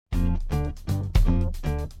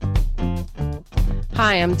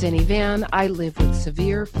Hi, I'm Denny Van. I live with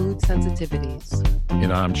severe food sensitivities.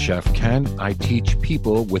 And I'm Chef Ken. I teach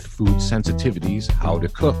people with food sensitivities how to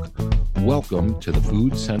cook. Welcome to the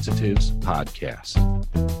Food Sensitives Podcast.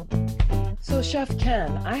 So, Chef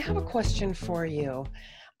Ken, I have a question for you.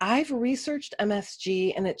 I've researched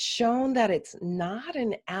MSG and it's shown that it's not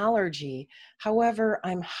an allergy. However,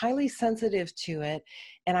 I'm highly sensitive to it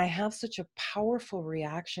and I have such a powerful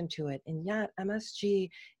reaction to it. And yet MSG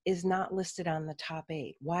is not listed on the top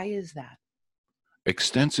 8. Why is that?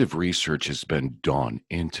 Extensive research has been done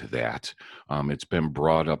into that. It's been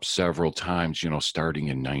brought up several times, starting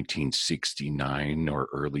in 1969 or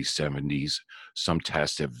early 70s. Some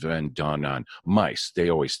tests have been done on mice. They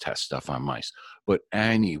always test stuff on mice. But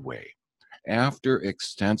anyway, after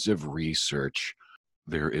extensive research,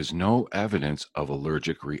 there is no evidence of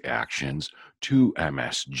allergic reactions to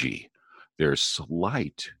MSG. There's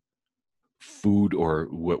slight food or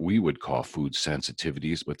what we would call food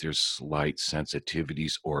sensitivities, but there's slight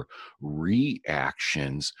sensitivities or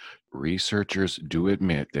reactions. Researchers do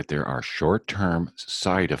admit that there are short-term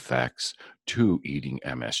side effects to eating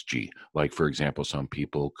MSG. Like, for example, some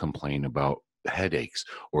people complain about headaches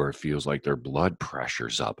or it feels like their blood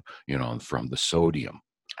pressure's up, from the sodium.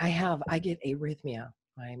 I get arrhythmia.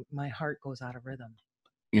 My heart goes out of rhythm.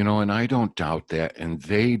 And I don't doubt that, and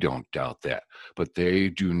they don't doubt that, but they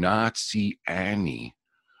do not see any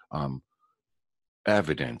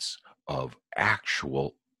evidence of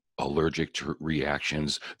actual allergic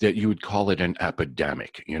reactions that you would call it an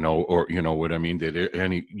epidemic, or what I mean,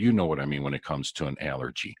 what I mean when it comes to an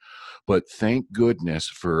allergy. But thank goodness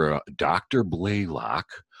for Dr. Blaylock,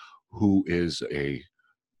 who is a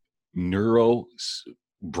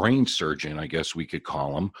brain surgeon, I guess we could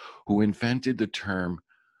call him, who invented the term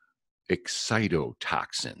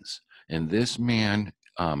excitotoxins. And this man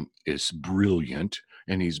is brilliant,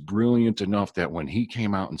 and he's brilliant enough that when he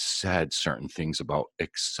came out and said certain things about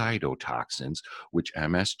excitotoxins, which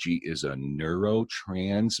MSG is a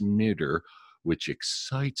neurotransmitter which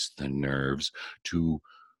excites the nerves to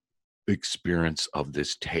experience of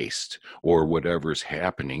this taste or whatever's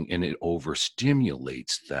happening, and it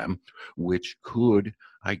overstimulates them, which could,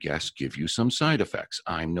 I guess, give you some side effects.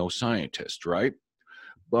 I'm no scientist, right?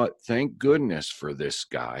 But thank goodness for this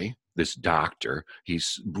guy, this doctor.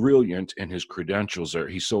 He's brilliant, and his credentials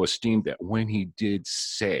he's so esteemed that when he did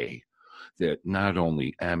say that not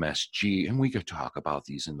only MSG, and we could talk about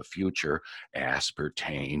these in the future,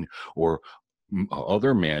 aspartame or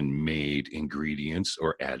other man-made ingredients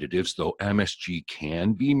or additives, though MSG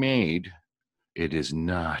can be made, it is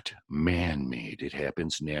not man-made. It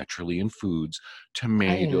happens naturally in foods,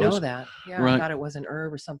 tomatoes. I didn't know that. Yeah, right. I thought it was an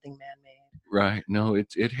herb or something man-made. Right. No,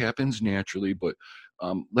 it happens naturally, but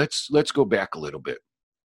let's go back a little bit.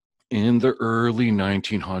 In the early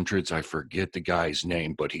 1900s, I forget the guy's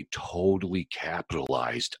name, but he totally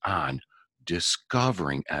capitalized on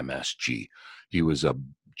discovering MSG. He was a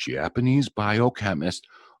Japanese biochemist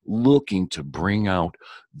looking to bring out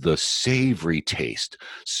the savory taste.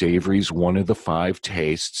 Savory is one of the 5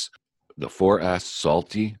 tastes. The 4S: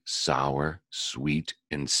 salty, sour, sweet,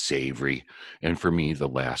 and savory. And for me, the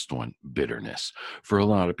last one, bitterness. For a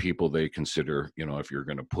lot of people, they consider, if you're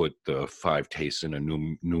going to put the 5 tastes in a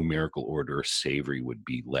numerical order, savory would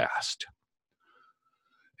be last.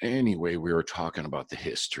 Anyway, we were talking about the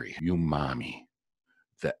history. Umami,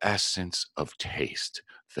 the essence of taste.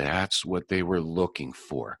 That's what they were looking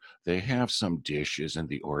for. They have some dishes in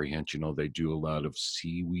the Orient, they do a lot of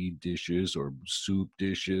seaweed dishes or soup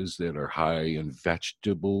dishes that are high in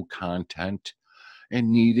vegetable content and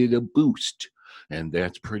needed a boost. And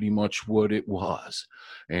that's pretty much what it was.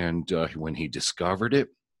 And when he discovered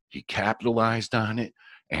it, he capitalized on it,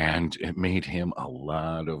 and it made him a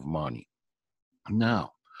lot of money.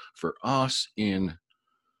 Now, for us in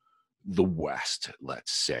the West,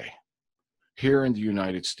 let's say, here in the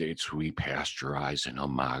United States, we pasteurize and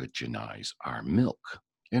homogenize our milk.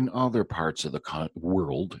 In other parts of the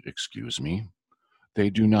world, they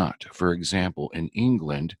do not. For example, in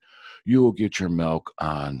England, you will get your milk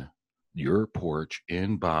on your porch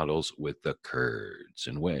in bottles with the curds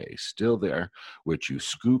and whey still there, which you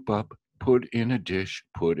scoop up, put in a dish,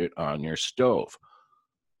 put it on your stove.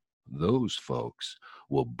 Those folks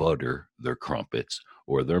will butter their crumpets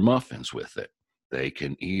or their muffins with it. They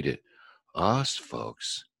can eat it. Us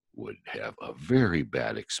folks would have a very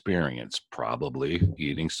bad experience, probably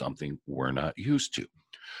eating something we're not used to.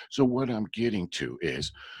 So what I'm getting to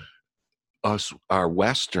is our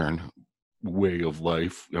Western way of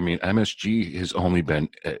life. I mean, MSG has only been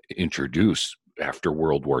introduced after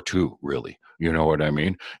World War II, really. You know what I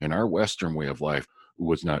mean? In our Western way of life,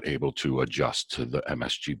 was not able to adjust to the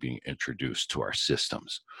MSG being introduced to our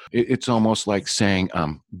systems. It's almost like saying,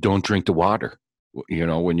 don't drink the water,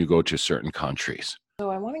 when you go to certain countries. So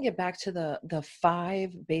I want to get back to the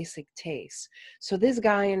 5 basic tastes. So this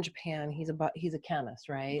guy in Japan, he's a chemist,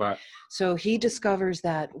 right? But So he discovers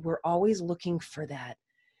that we're always looking for that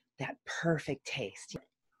perfect taste.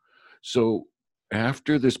 so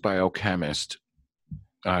after this biochemist,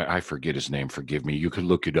 I forget his name, forgive me. You could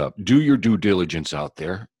look it up. Do your due diligence out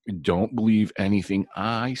there. Don't believe anything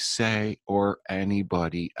I say or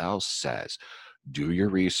anybody else says. Do your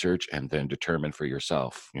research and then determine for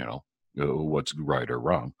yourself, what's right or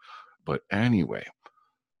wrong. But anyway,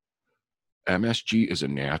 MSG is a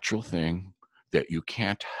natural thing that you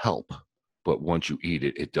can't help, but once you eat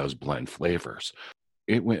it, it does blend flavors.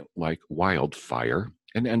 It went like wildfire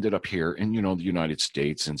and ended up here in, the United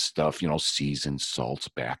States and stuff, seasoned salts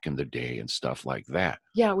back in the day and stuff like that.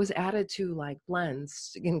 Yeah, it was added to like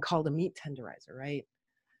blends and called a meat tenderizer, right?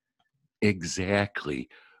 Exactly.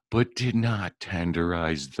 But did not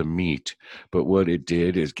tenderize the meat. But what it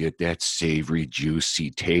did is get that savory,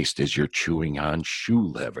 juicy taste as you're chewing on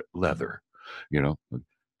shoe leather, you know?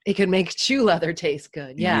 It could make shoe leather taste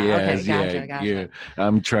good. Yeah. Okay. Yes, Gotcha. yeah. Gotcha.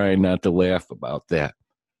 I'm trying not to laugh about that.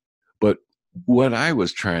 But what I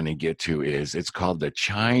was trying to get to is it's called the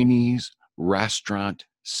Chinese restaurant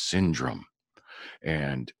syndrome.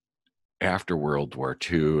 And after World War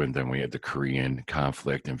II, and then we had the Korean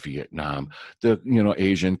conflict in Vietnam, the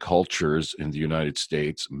Asian cultures in the United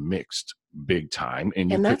States mixed big time.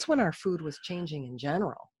 And that's when our food was changing in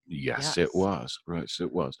general. Yes, Yes. it was. Right,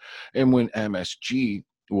 it was. And when MSG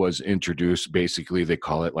was introduced, basically they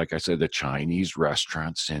call it, like I said, the Chinese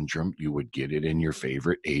restaurant syndrome. You would get it in your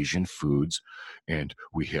favorite Asian foods. And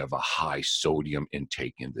we have a high sodium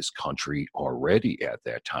intake in this country already at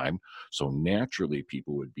that time. So naturally,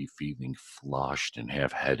 people would be feeling flushed and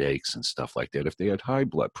have headaches and stuff like that if they had high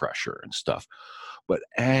blood pressure and stuff. But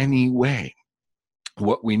anyway,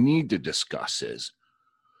 what we need to discuss is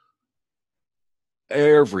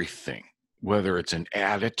everything, whether it's an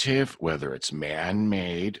additive, whether it's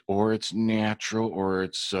man-made, or it's natural, or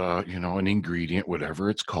it's an ingredient, whatever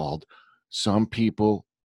it's called. Some people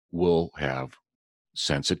will have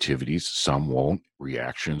sensitivities, some won't.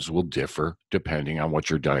 Reactions will differ depending on what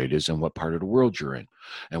your diet is and what part of the world you're in.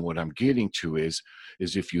 And what I'm getting to is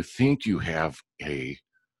if you think you have a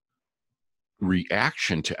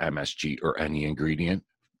reaction to MSG or any ingredient,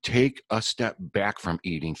 take a step back from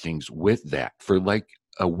eating things with that for like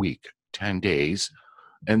a week, 10 days,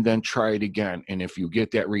 and then try it again. And if you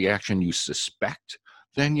get that reaction you suspect,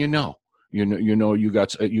 then you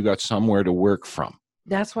got somewhere to work from.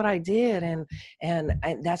 That's what I did, and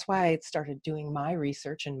that's why I started doing my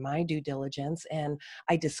research and my due diligence, and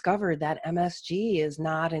I discovered that MSG is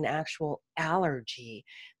not an actual allergy,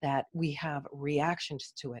 that we have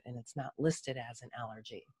reactions to it, and it's not listed as an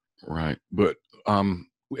allergy. Right. But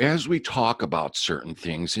as we talk about certain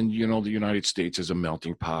things, and the United States is a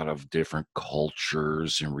melting pot of different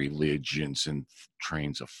cultures and religions and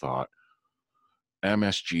trains of thought,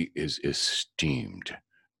 MSG is esteemed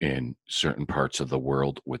in certain parts of the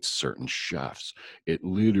world with certain chefs. It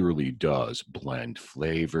literally does blend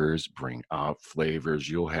flavors, bring out flavors.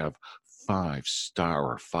 You'll have 5-star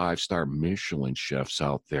or 5-star Michelin chefs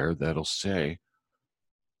out there that'll say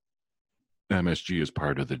MSG is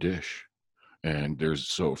part of the dish. And there's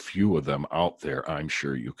so few of them out there. I'm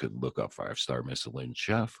sure you could look up 5-star Michelin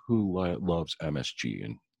chef who loves MSG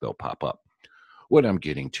and they'll pop up. What I'm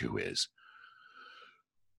getting to is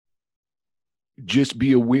just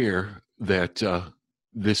be aware that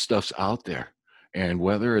this stuff's out there. And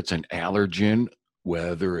whether it's an allergen,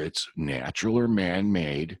 whether it's natural or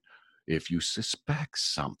man-made, if you suspect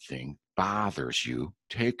something bothers you,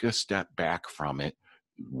 take a step back from it,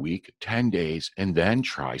 week, 10 days, and then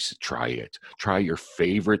try it. Try your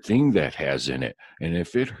favorite thing that has in it. And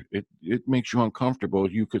if it makes you uncomfortable,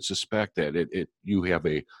 you could suspect that you have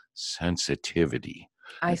a sensitivity.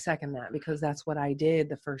 I second that, because that's what I did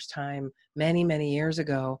the first time many, many years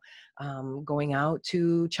ago, going out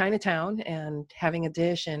to Chinatown and having a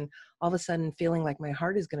dish and all of a sudden feeling like my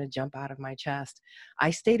heart is going to jump out of my chest.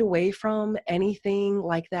 I stayed away from anything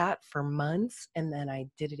like that for months, and then I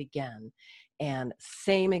did it again. And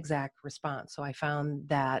same exact response. So I found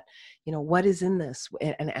that, what is in this,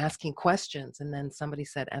 and asking questions. And then somebody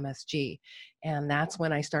said MSG. And that's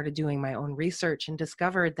when I started doing my own research and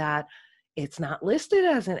discovered that it's not listed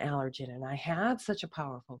as an allergen, and I had such a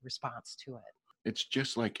powerful response to it. It's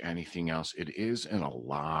just like anything else. It is in a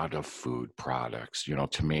lot of food products,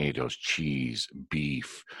 tomatoes, cheese,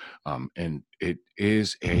 beef, and it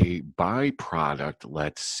is a byproduct,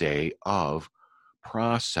 let's say, of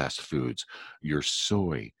processed foods, your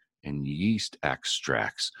soy and yeast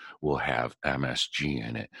extracts will have MSG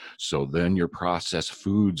in it. So then your processed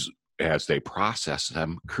foods, as they process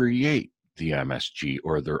them, create the MSG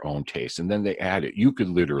or their own taste. And then they add it. You could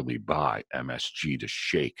literally buy MSG to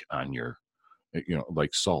shake on your,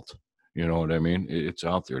 like salt. You know what I mean? It's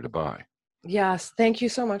out there to buy. Yes, thank you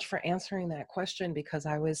so much for answering that question, because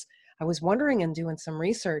I was wondering and doing some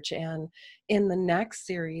research, and in the next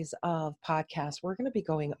series of podcasts we're going to be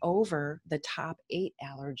going over the top 8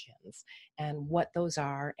 allergens and what those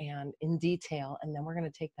are and in detail, and then we're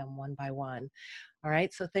going to take them one by one. All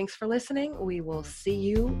right, so thanks for listening. We will see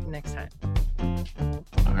you next time.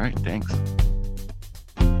 All right, thanks.